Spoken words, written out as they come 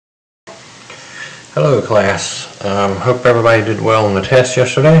Hello class, hope everybody did well on the test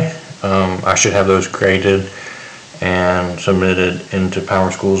yesterday. I should have those graded and submitted into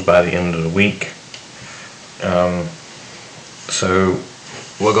PowerSchools by the end of the week. So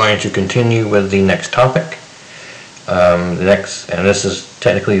we're going to continue with the next topic. And this is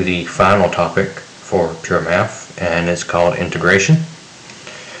technically the final topic for Pure Math, and it's called integration.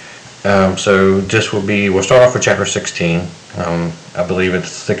 So this will be, we'll start off with chapter 16. I believe it's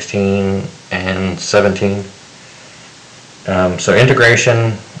 16 and 17. So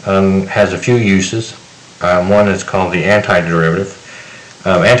integration has a few uses. One is called the antiderivative.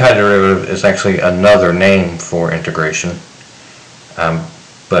 Antiderivative is actually another name for integration,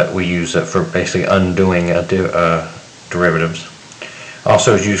 but we use it for basically undoing derivatives.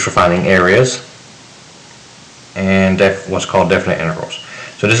 Also is used for finding areas and what's called definite integrals.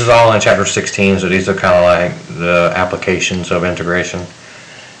 So this is all in chapter 16, so these are kind of like the applications of integration.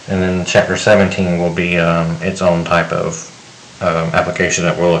 And then chapter 17 will be its own type of application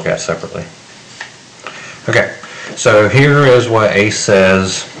that we'll look at separately. Okay, so here is what ACE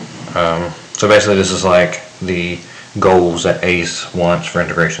says. So basically this is like the goals that ACE wants for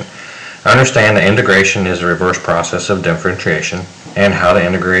integration. I understand that integration is a reverse process of differentiation and how to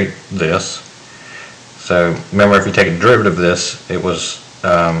integrate this. So remember, if you take a derivative of this, it was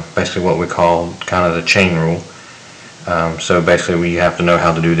basically what we call kind of the chain rule. So basically we have to know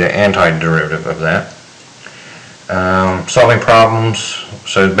how to do the antiderivative of that. Solving problems,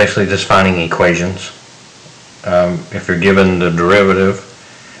 so basically just finding equations. If you're given the derivative,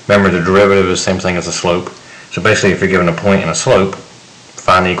 remember the derivative is the same thing as a slope. So basically if you're given a point and a slope,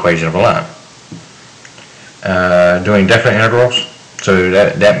 find the equation of a line. Doing definite integrals, so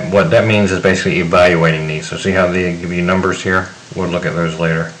what that means is basically evaluating these. So see how they give you numbers here? We'll look at those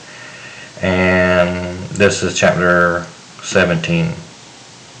later. And this is chapter 17.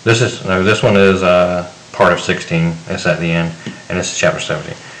 This one is part of 16. It's at the end, and this is chapter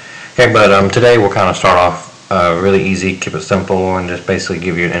 17. Okay, but today we'll kind of start off really easy, keep it simple, and just basically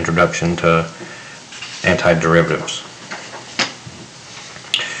give you an introduction to antiderivatives.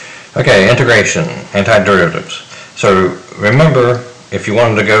 Okay, integration, antiderivatives. So remember, if you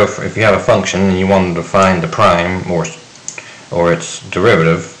wanted to go, if you have a function and you wanted to find the prime or its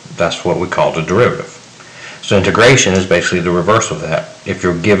derivative, that's what we call the derivative. So integration is basically the reverse of that. If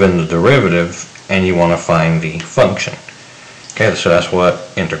you're given the derivative and you want to find the function. Okay, so that's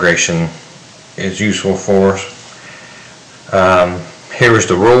what integration is useful for. Here is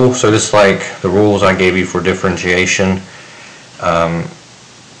the rule. So this is like the rules I gave you for differentiation.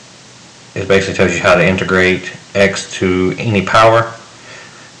 It basically tells you how to integrate x to any power.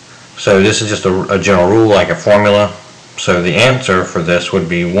 So this is just a general rule, like a formula. So the answer for this would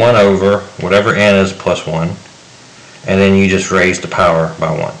be 1 over whatever n is plus 1, and then you just raise the power by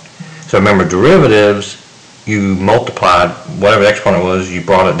 1. So remember, derivatives, you multiplied whatever the exponent was, you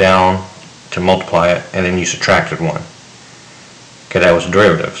brought it down to multiply it, and then you subtracted 1. Okay, that was a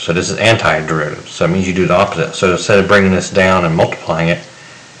derivative. So this is antiderivative. So that means you do the opposite. So instead of bringing this down and multiplying it,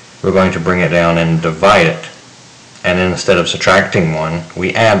 we're going to bring it down and divide it. And then instead of subtracting 1,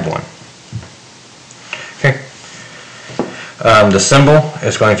 we add 1. Okay. The symbol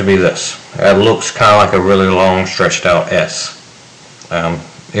is going to be this. It looks kind of like a really long stretched out S.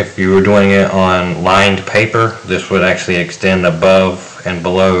 If you were doing it on lined paper, this would actually extend above and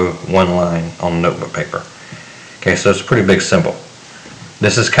below one line on notebook paper. Okay, so it's a pretty big symbol.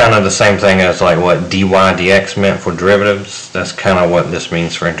 This is kind of the same thing as like what dy dx meant for derivatives. That's kind of what this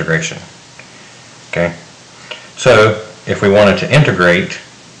means for integration. Okay, so if we wanted to integrate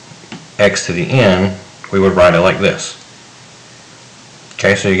x to the n, we would write it like this.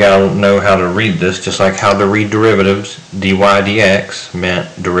 Okay, so you gotta know how to read this, just like how to read derivatives. Dy dx meant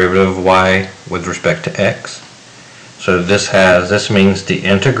derivative of y with respect to x. So this means the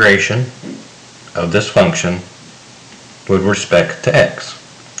integration of this function with respect to x.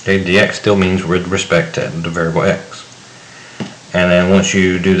 Okay, dx still means with respect to the variable x. And then once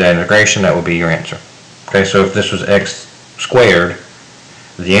you do that integration, that will be your answer. Okay, so if this was x squared,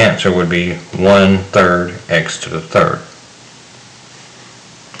 the answer would be 1/3 x to the third.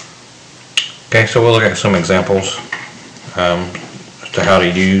 Okay, so we'll look at some examples as to how to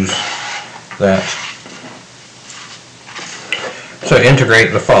use that. So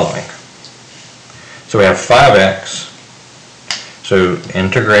integrate the following. So we have 5x. So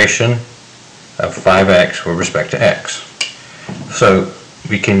integration of 5x with respect to x. So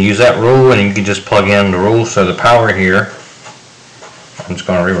we can use that rule, and you can just plug in the rule. So the power here, I'm just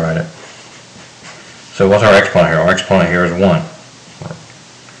going to rewrite it. So what's our exponent here? Our exponent here is 1.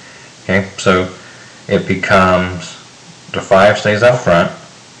 Okay, so it becomes, the 5 stays out front.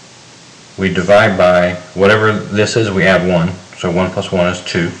 we divide by whatever this is, we add 1. So 1 plus 1 is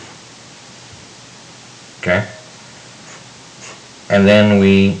 2. Okay? And then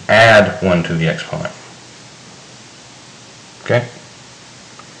we add 1 to the exponent. Okay?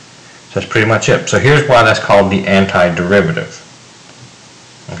 So that's pretty much it. So here's why that's called the antiderivative.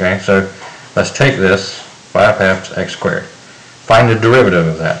 Okay, so let's take this 5/2 x squared. Find the derivative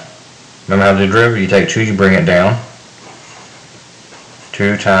of that. Remember how to do derivative? You take 2, you bring it down.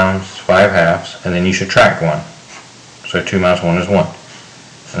 2 times 5/2, and then you subtract 1. So 2 minus 1 is 1.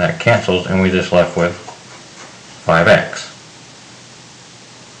 And that cancels, and we're just left with 5x.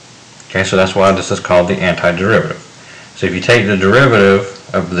 Okay, so that's why this is called the antiderivative. So if you take the derivative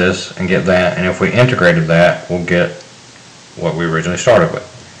of this and get that, and if we integrated that, we'll get what we originally started with.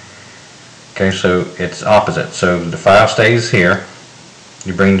 Okay, so it's opposite. So the 5 stays here.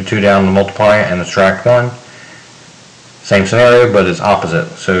 You bring the 2 down to multiply it and subtract 1. Same scenario, but it's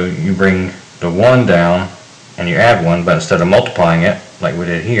opposite. So you bring the 1 down and you add 1, but instead of multiplying it, like we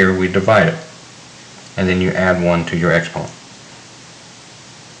did here, we divide it. And then you add 1 to your exponent.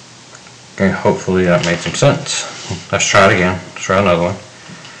 Okay, hopefully that made some sense. Let's try it again. Let's try another one.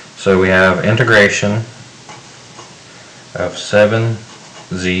 So we have integration of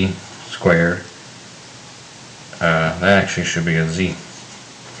 7z squared. That actually should be a z.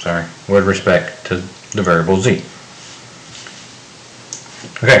 Sorry, with respect to the variable z.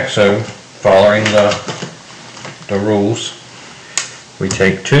 Okay, so following the rules, we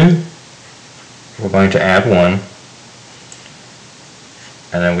take 2, we're going to add 1,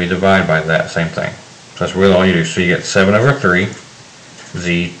 and then we divide by that same thing. So that's really all you do. So you get 7 over 3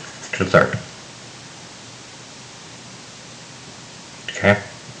 z to the third. Okay?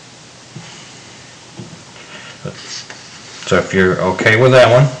 So if you're okay with that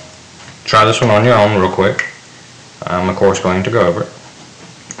one, try this one on your own real quick. I'm of course going to go over it.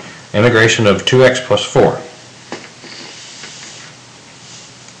 Integration of 2x plus 4.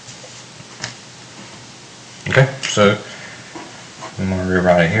 Okay, so I'm going to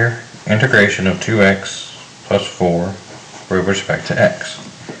rewrite it here. Integration of 2x plus 4 with respect to x.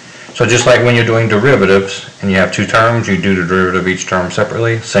 So just like when you're doing derivatives and you have 2 terms, you do the derivative of each term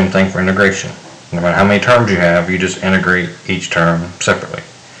separately. Same thing for integration. No matter how many terms you have, you just integrate each term separately.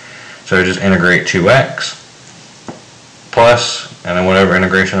 So just integrate 2x plus, and then whatever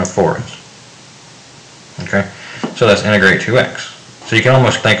integration of 4 is. Okay? So let's integrate 2x. So you can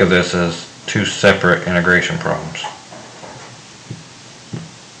almost think of this as 2 separate integration problems.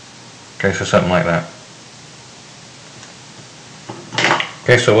 Okay, so something like that.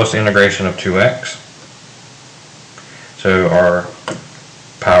 Okay, so what's the integration of 2x? So our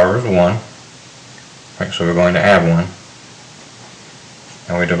power is 1. Right, so we're going to add 1.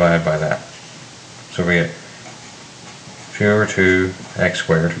 And we divide by that. So we get 2 over 2 x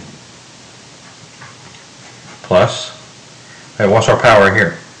squared plus, hey, what's our power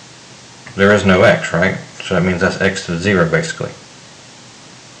here? There is no x, right? So that means that's x to the 0 basically.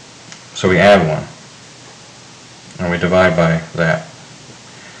 So we add 1 and we divide by that.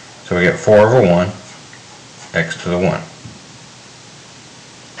 So we get 4 over 1 x to the 1.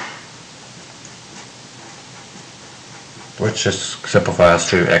 Which just simplifies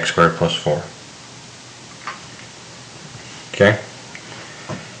to x squared plus 4. Okay?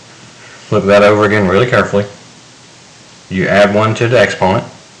 Look that over again really carefully. You add 1 to the exponent,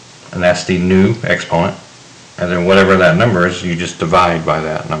 and that's the new exponent. And then whatever that number is, you just divide by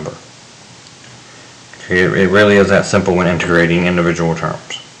that number. Okay, it really is that simple when integrating individual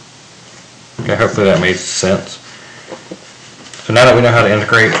terms. Okay, hopefully that made sense. So now that we know how to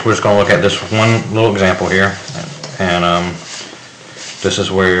integrate, we're just going to look at this one little example here. And this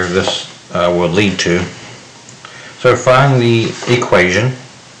is where this will lead to. So find the equation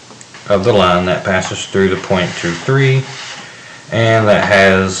of the line that passes through the point 2, 3, and that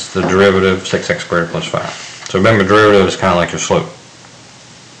has the derivative 6x squared plus 5. So remember, derivative is kind of like your slope.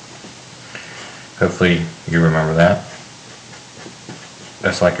 Hopefully you remember that.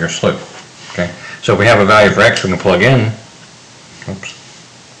 That's like your slope. Okay. So if we have a value for x, we can plug in. Oops.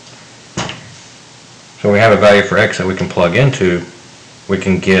 So we have a value for x that we can plug into, we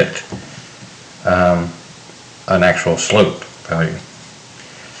can get an actual slope value.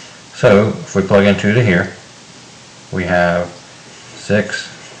 So if we plug into to here, we have 6,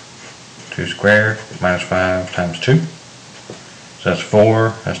 2 squared minus 5 times 2. So that's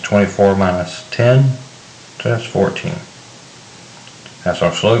 4, that's 24 minus 10, so that's 14. That's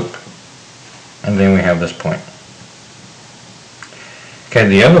our slope. And then we have this point. Okay,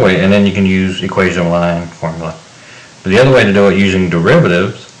 the other way, and then you can use equation of line formula. But the other way to do it using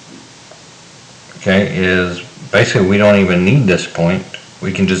derivatives, okay, is basically we don't even need this point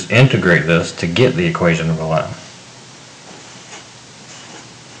we can just integrate this to get the equation of a line.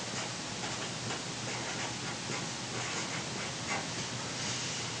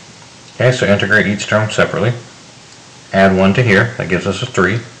 Okay, so integrate each term separately. Add 1 to here, that gives us a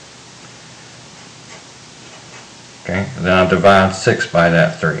 3. Okay, then I'll divide 6 by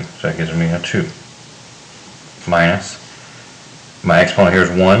that 3, so that gives me a 2. Minus, my exponent here is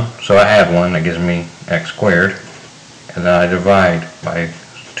 1, so I add 1, that gives me x squared, and then I divide by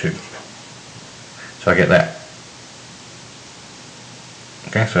 2. So I get that.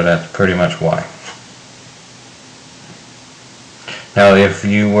 Okay, so that's pretty much y. Now if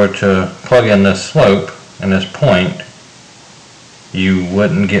you were to plug in this slope and this point, you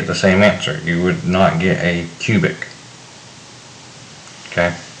wouldn't get the same answer. You would not get a cubic.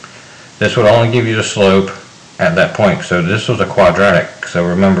 Okay, this would only give you the slope at that point. So this was a quadratic. So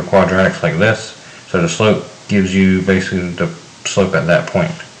remember quadratics like this. So the slope gives you basically the slope at that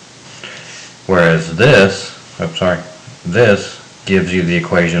point. Whereas this, this gives you the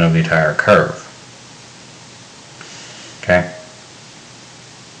equation of the entire curve. Okay.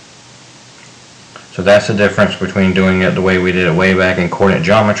 So that's the difference between doing it the way we did it way back in coordinate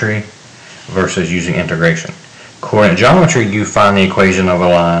geometry versus using integration. Coordinate geometry, you find the equation of a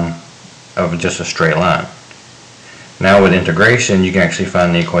line of just a straight line. Now with integration, you can actually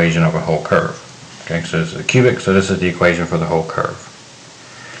find the equation of a whole curve. Okay, so this is a cubic, so this is the equation for the whole curve.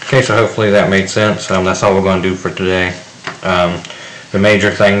 Okay, so hopefully that made sense. That's all we're going to do for today. The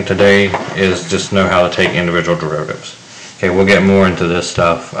major thing today is just know how to take individual derivatives. Okay, we'll get more into this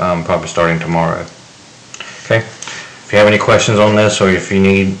stuff probably starting tomorrow. Okay, if you have any questions on this or if you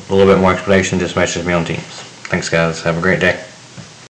need a little bit more explanation, just message me on Teams. Thanks guys, have a great day.